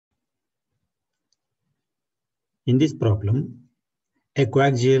In this problem, a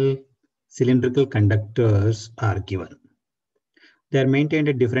coaxial cylindrical conductors are given. They are maintained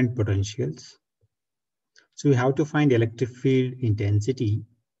at different potentials. So we have to find electric field intensity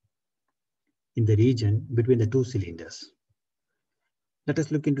in the region between the two cylinders. Let us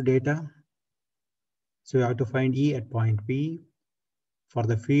look into data. So we have to find E at point P for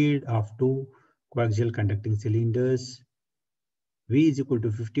the field of two coaxial conducting cylinders. V is equal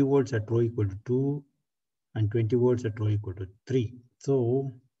to 50 volts at rho equal to 2 and 20 volts at rho equal to 3. So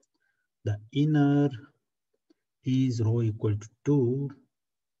the inner is rho equal to 2.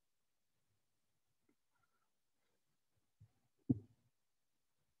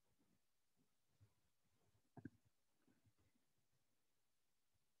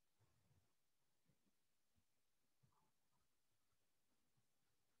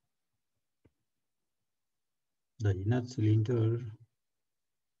 The inner cylinder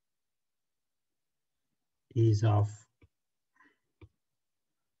is of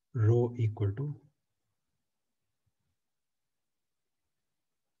rho equal to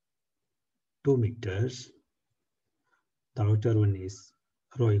 2 meters. The outer one is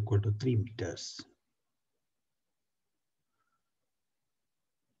rho equal to 3 meters.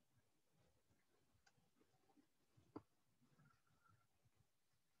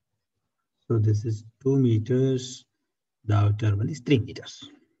 So this is 2 meters. The outer one is 3 meters.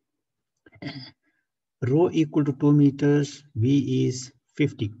 Rho equal to 2 meters. V is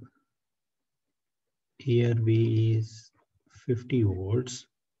 50. Here V is 50 volts.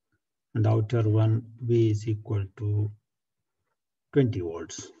 And the outer one V is equal to 20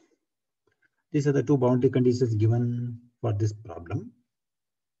 volts. These are the two boundary conditions given for this problem.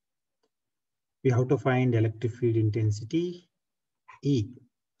 We have to find electric field intensity E.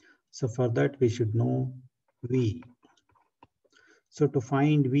 So for that we should know V. So to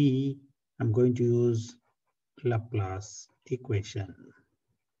find V, I'm going to use Laplace equation.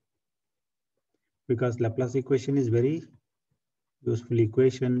 Because Laplace equation is very useful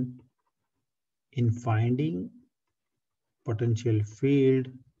equation in finding potential field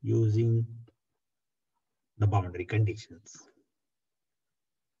using the boundary conditions.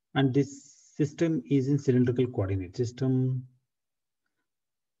 And this system is in cylindrical coordinate system,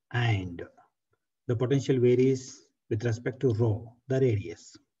 and the potential varies with respect to rho, the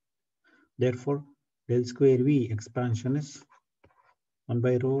radius. Therefore, del square V expansion is 1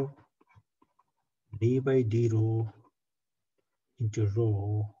 by rho d by d rho into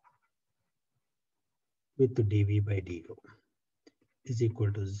rho with dv by d rho is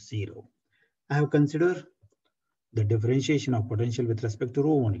equal to 0. I have considered the differentiation of potential with respect to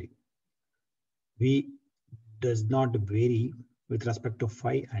rho only. V does not vary with respect to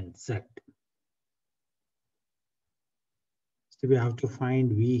phi and z. So we have to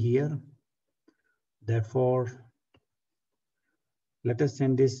find V here. Therefore, let us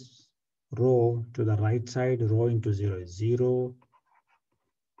send this rho to the right side. Rho into 0 is 0.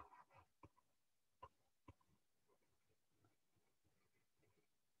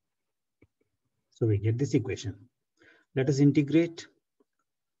 So we get this equation. Let us integrate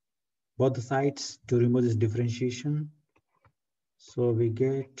both the sides to remove this differentiation. So we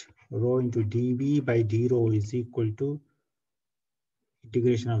get rho into dv by d rho is equal to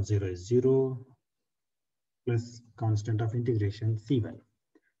integration of 0 is 0 plus constant of integration C1.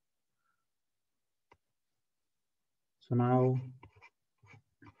 So now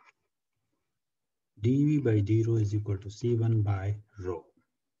dv by d rho is equal to C1 by rho.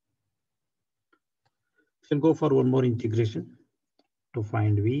 We'll go for one more integration to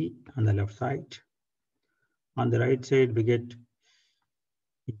find V on the left side. On the right side, we get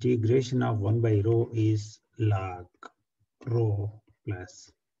integration of 1 by rho is log rho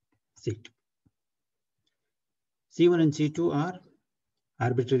plus C2. C1 and C2 are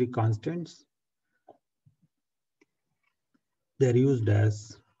arbitrary constants. They're used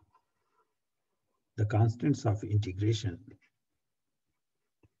as the constants of integration.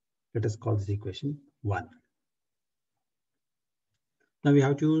 Let us call this equation 1. Now we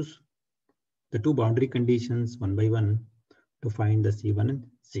have to use the two boundary conditions 1 by 1 to find the C1 and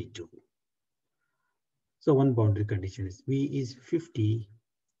C2. So one boundary condition is V is 50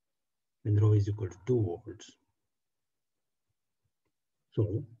 when rho is equal to 2 volts.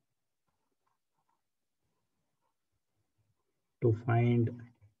 So to find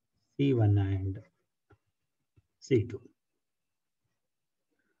C1 and C2,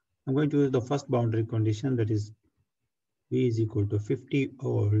 I'm going to use the first boundary condition, that is V is equal to 50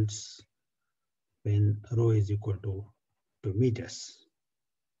 volts when rho is equal to 2 meters.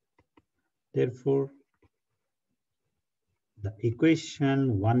 Therefore, the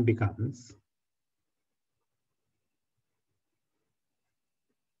equation 1 becomes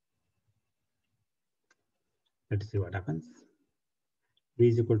Let's see what happens. V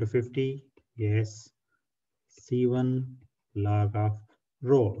is equal to 50. Yes. C1 log of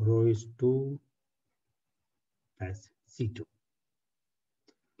rho. Rho is 2 as C2.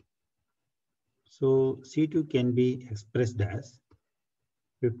 So C2 can be expressed as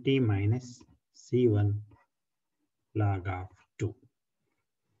 50 minus C1 log of 2.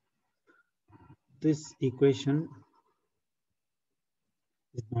 This equation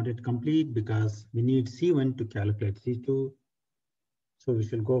is not yet complete because we need C1 to calculate C2. So we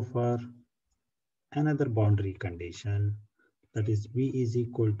shall go for another boundary condition, that is V is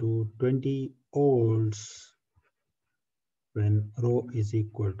equal to 20 volts when rho is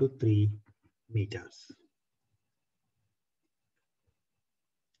equal to 3 meters.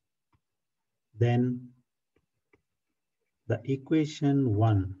 Then the equation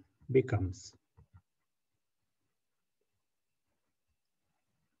 1 becomes,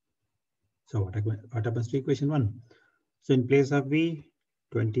 so what happens to equation 1? So in place of V,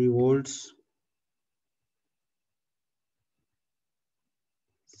 20 volts,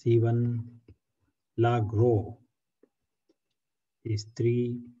 C1 log rho is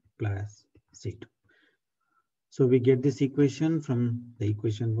 3 plus C2. So we get this equation from the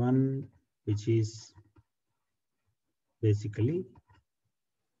equation 1, which is basically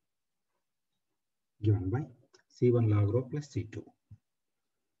given by C1 log rho plus C2.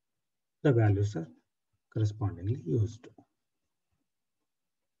 The values are correspondingly used.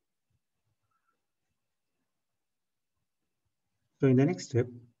 So in the next step,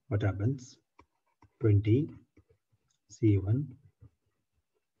 what happens? 20 C1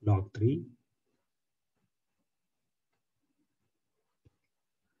 log 3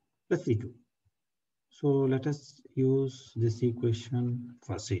 plus C2. So let us use this equation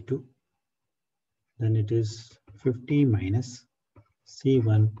for C2. Then it is 50 minus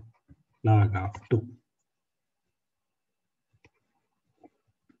C1 log of 2.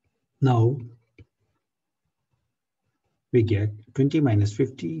 Now we get 20 minus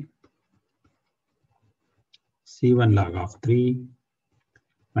 50, C1 log of 3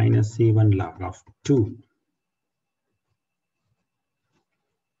 minus C1 log of 2.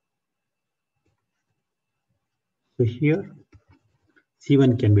 So here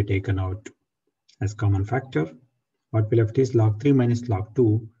C1 can be taken out as common factor. What we left is log 3 minus log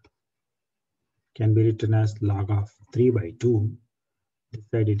 2 can be written as log of 3 by 2. This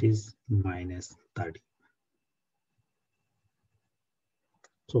side it is minus 30.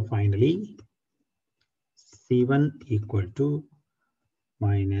 So finally, C1 equal to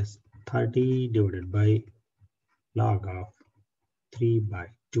minus 30 divided by log of 3 by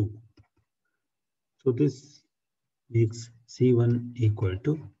 2. So this makes C1 equal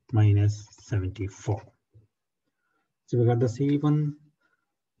to minus 74. So we got the C1.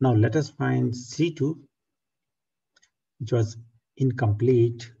 Now let us find C2, which was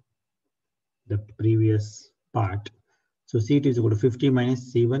incomplete the previous part. So C2 is equal to 50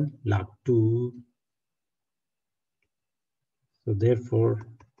 minus C1 log 2. So therefore,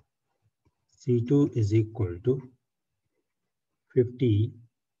 C2 is equal to 50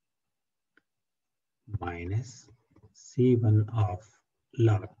 minus C1 of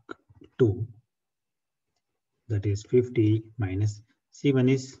log 2. That is 50 minus C1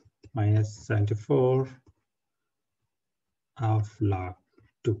 is minus 74 of log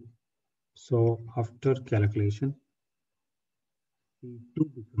 2. So after calculation, C2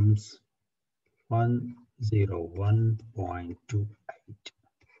 becomes 101.28.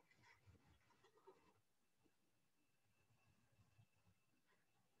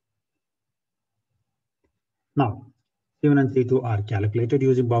 Now, C1 and C2 are calculated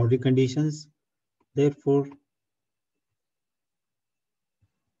using boundary conditions. Therefore,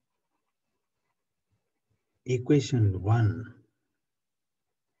 equation 1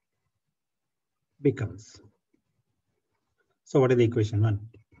 becomes, so what is the equation 1?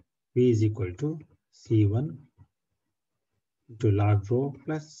 V is equal to C1 into log rho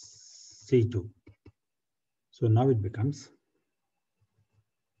plus C2. So now it becomes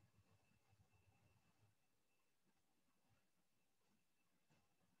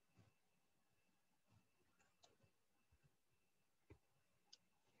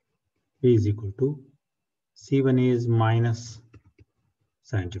V is equal to C1 is minus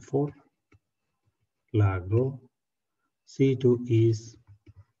 74 log rho, C2 is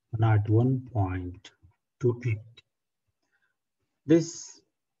 101.28. This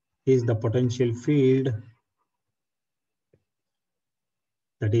is the potential field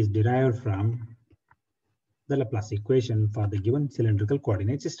that is derived from the Laplace equation for the given cylindrical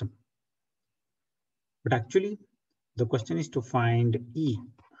coordinate system. But actually, the question is to find E.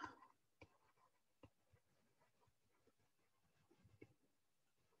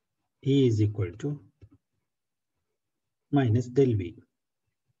 E is equal to minus del V.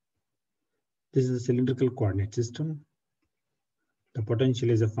 This is a cylindrical coordinate system. The potential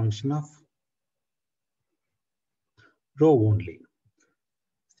is a function of rho only.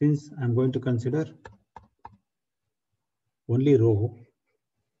 Since I'm going to consider only rho,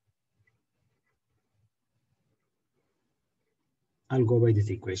 I'll go by this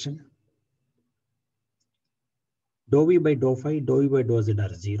equation. Dou V by dou phi, dou V by dou Z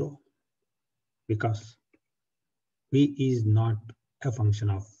are 0 because V is not a function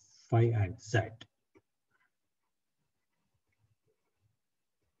of phi and Z.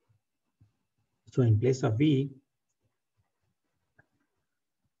 So in place of V,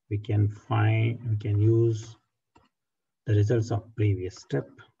 we can use the results of previous step.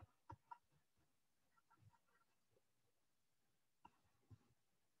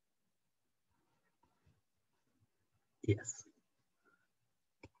 Yes.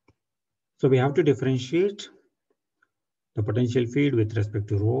 So we have to differentiate the potential field with respect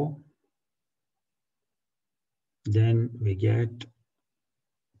to rho. Then we get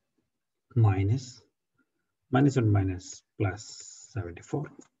minus and minus plus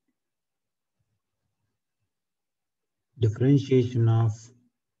 74. Differentiation of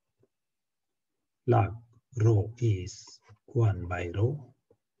log rho is 1 by rho.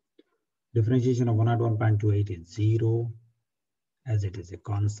 Differentiation of 101.28 is 0 as it is a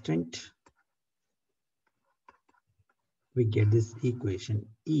constant. We get this equation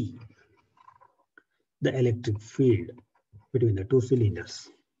E, the electric field between the two cylinders.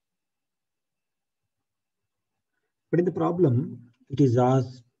 But in the problem, it is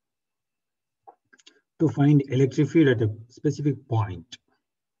asked to find electric field at a specific point.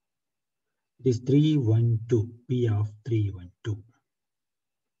 It is 312, P of 312.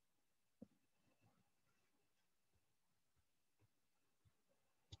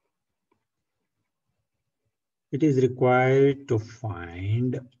 It is required to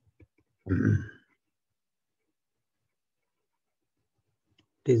find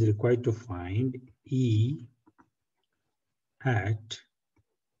E at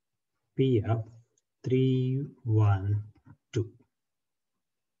P of 312.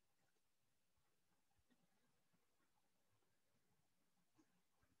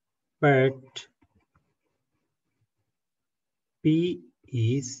 But P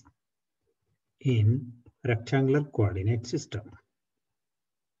is in rectangular coordinate system.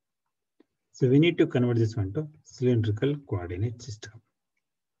 So we need to convert this one to cylindrical coordinate system.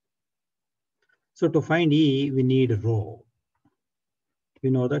 So to find E, we need rho.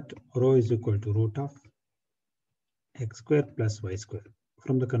 We know that rho is equal to root of x square plus y square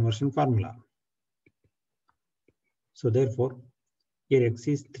from the conversion formula. So therefore, here x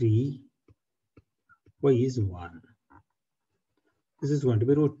is 3, y is 1. This is going to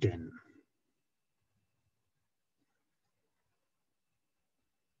be root 10.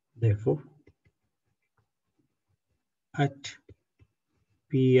 Therefore, at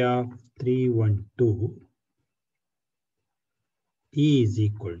P of 312, E is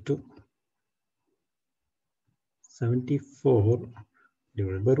equal to 74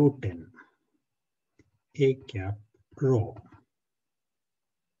 divided by root 10, A cap rho.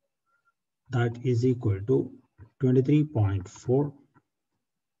 That is equal to 23.4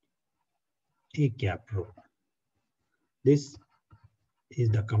 A cap rho. This is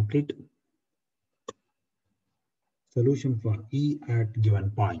the complete solution for E at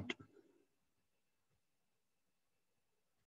given point.